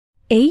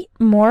8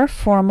 more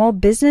formal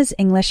business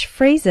English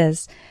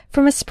phrases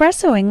from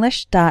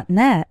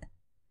espressoenglish.net.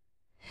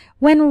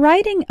 When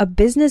writing a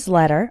business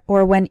letter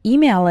or when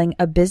emailing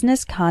a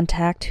business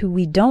contact who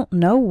we don't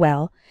know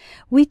well,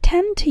 we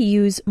tend to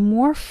use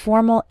more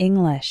formal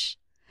English.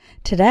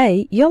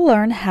 Today, you'll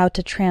learn how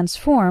to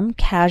transform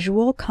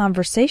casual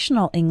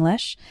conversational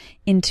English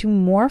into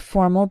more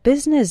formal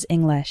business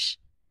English.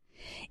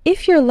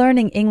 If you're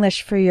learning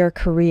English for your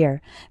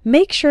career,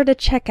 make sure to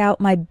check out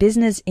my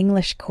Business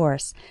English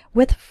course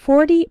with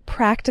 40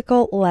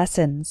 practical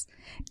lessons.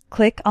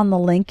 Click on the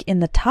link in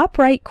the top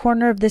right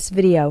corner of this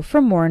video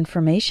for more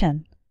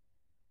information.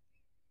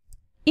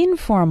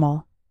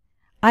 Informal.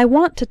 I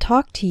want to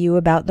talk to you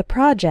about the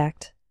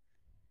project.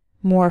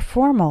 More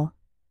formal.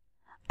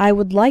 I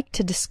would like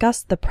to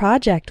discuss the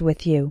project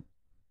with you.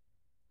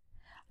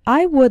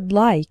 I would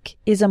like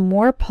is a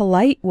more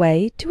polite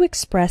way to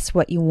express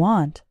what you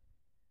want.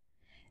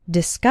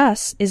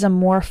 Discuss is a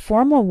more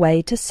formal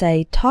way to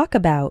say talk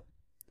about.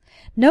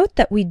 Note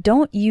that we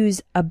don't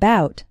use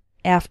about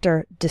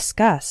after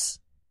discuss.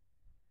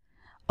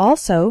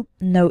 Also,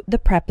 note the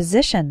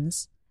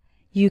prepositions.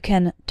 You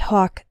can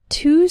talk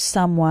to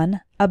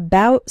someone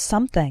about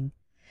something,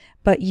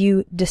 but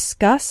you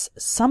discuss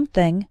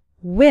something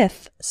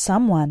with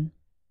someone.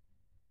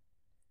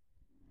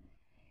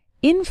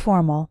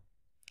 Informal.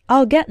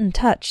 I'll get in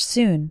touch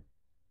soon.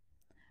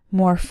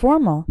 More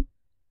formal.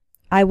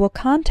 I will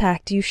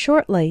contact you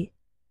shortly.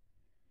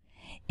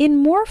 In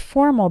more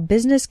formal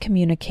business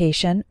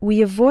communication,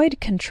 we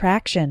avoid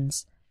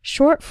contractions,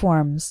 short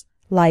forms,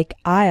 like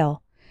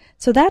I'll,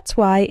 so that's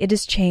why it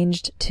is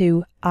changed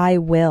to I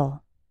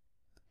will.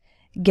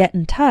 Get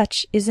in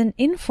touch is an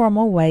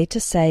informal way to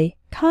say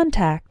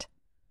contact.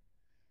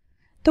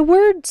 The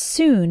word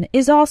soon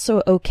is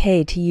also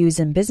okay to use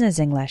in business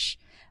English,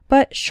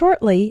 but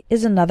shortly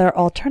is another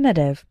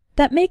alternative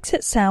that makes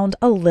it sound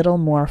a little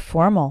more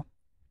formal.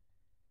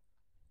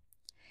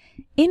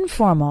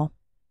 Informal.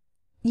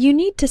 You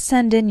need to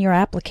send in your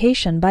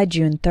application by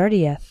June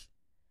 30th.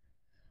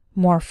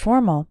 More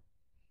formal.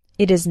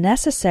 It is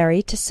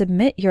necessary to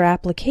submit your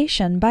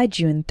application by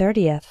June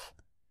 30th.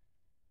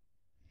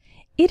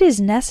 It is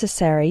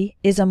necessary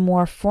is a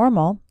more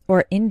formal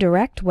or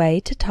indirect way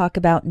to talk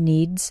about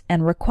needs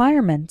and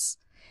requirements,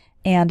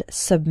 and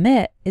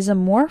submit is a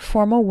more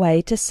formal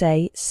way to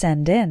say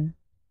send in.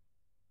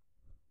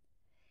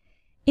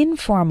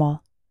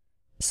 Informal.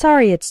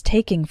 Sorry it's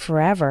taking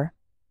forever.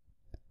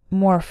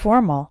 More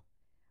formal.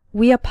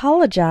 We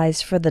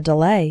apologize for the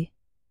delay.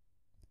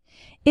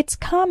 It's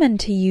common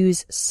to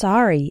use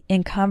sorry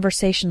in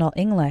conversational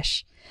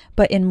English,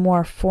 but in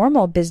more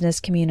formal business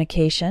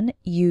communication,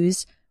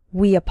 use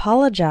we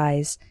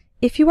apologize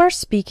if you are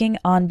speaking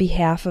on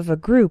behalf of a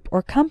group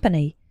or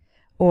company,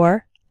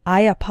 or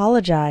I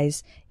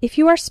apologize if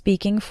you are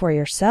speaking for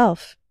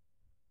yourself.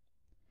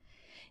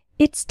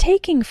 It's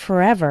taking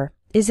forever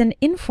is an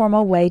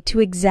informal way to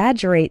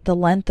exaggerate the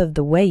length of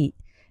the wait,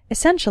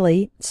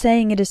 essentially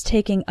saying it is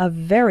taking a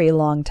very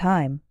long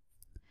time.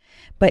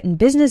 But in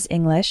business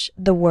English,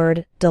 the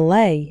word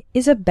delay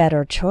is a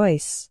better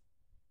choice.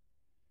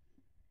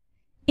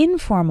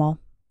 Informal.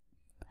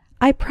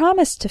 I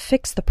promise to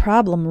fix the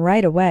problem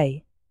right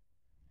away.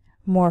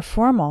 More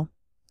formal.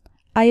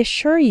 I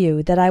assure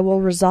you that I will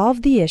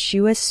resolve the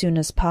issue as soon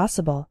as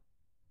possible.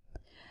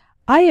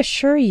 I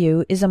assure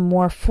you is a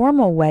more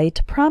formal way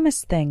to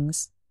promise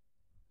things.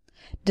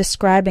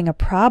 Describing a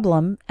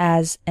problem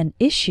as an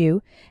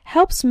issue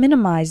helps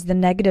minimize the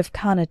negative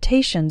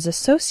connotations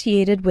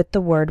associated with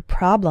the word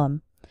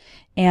problem,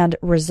 and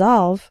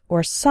resolve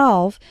or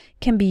solve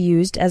can be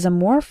used as a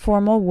more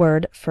formal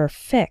word for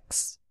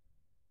fix.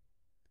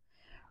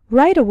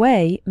 Right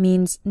away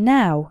means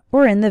now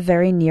or in the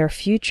very near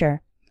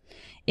future.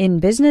 In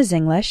business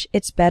English,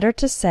 it's better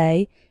to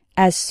say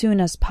as soon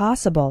as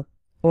possible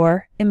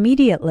or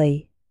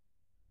immediately.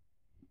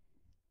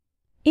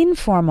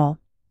 Informal.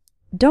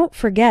 Don't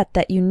forget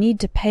that you need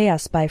to pay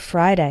us by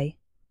Friday.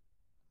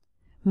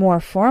 More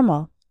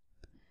formal.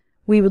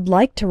 We would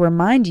like to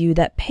remind you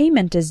that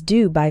payment is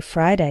due by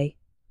Friday.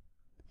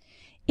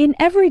 In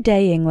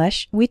everyday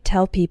English, we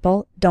tell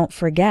people don't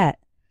forget,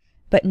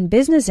 but in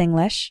business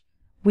English,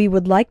 we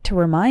would like to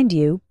remind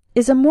you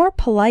is a more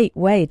polite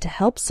way to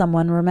help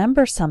someone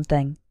remember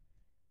something.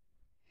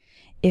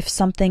 If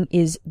something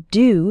is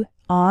due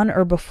on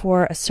or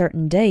before a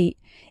certain date,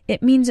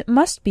 it means it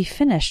must be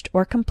finished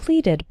or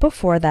completed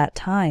before that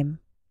time.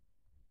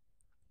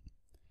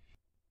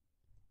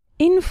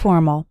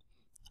 Informal.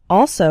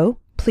 Also,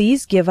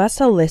 please give us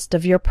a list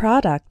of your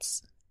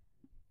products.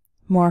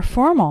 More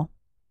formal.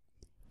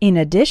 In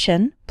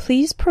addition,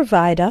 please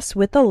provide us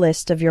with a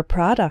list of your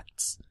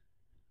products.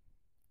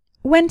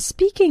 When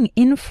speaking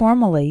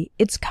informally,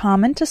 it's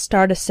common to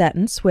start a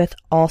sentence with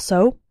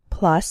also,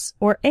 plus,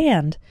 or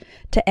and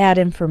to add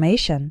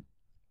information.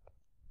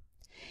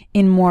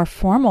 In more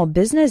formal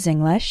business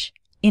English,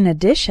 in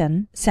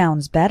addition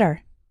sounds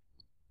better.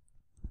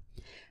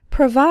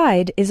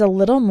 Provide is a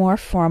little more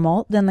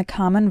formal than the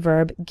common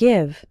verb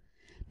give.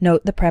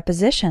 Note the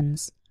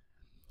prepositions.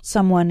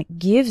 someone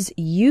gives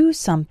you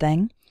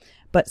something,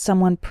 but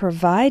someone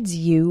provides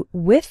you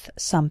with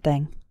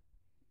something.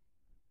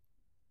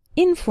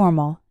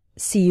 Informal,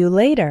 see you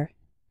later.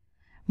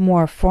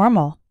 More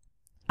formal,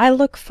 I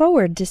look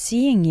forward to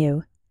seeing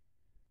you.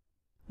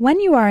 When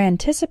you are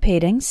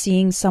anticipating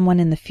seeing someone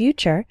in the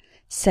future,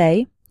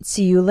 say,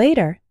 see you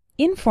later,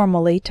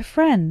 informally to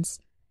friends.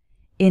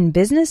 In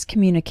business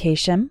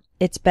communication,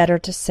 it's better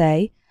to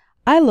say,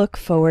 I look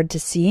forward to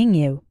seeing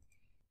you.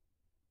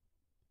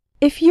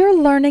 If you're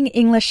learning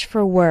English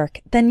for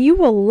work, then you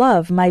will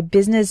love my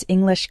Business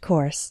English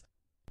course.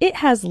 It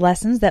has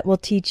lessons that will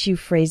teach you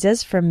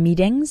phrases for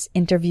meetings,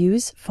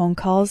 interviews, phone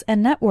calls,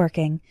 and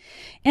networking.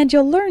 And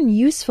you'll learn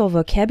useful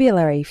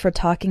vocabulary for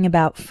talking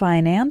about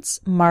finance,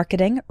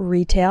 marketing,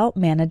 retail,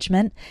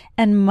 management,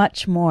 and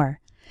much more.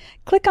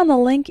 Click on the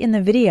link in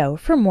the video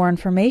for more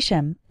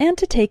information and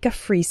to take a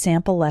free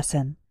sample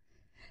lesson.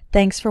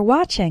 Thanks for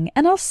watching,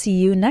 and I'll see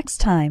you next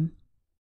time.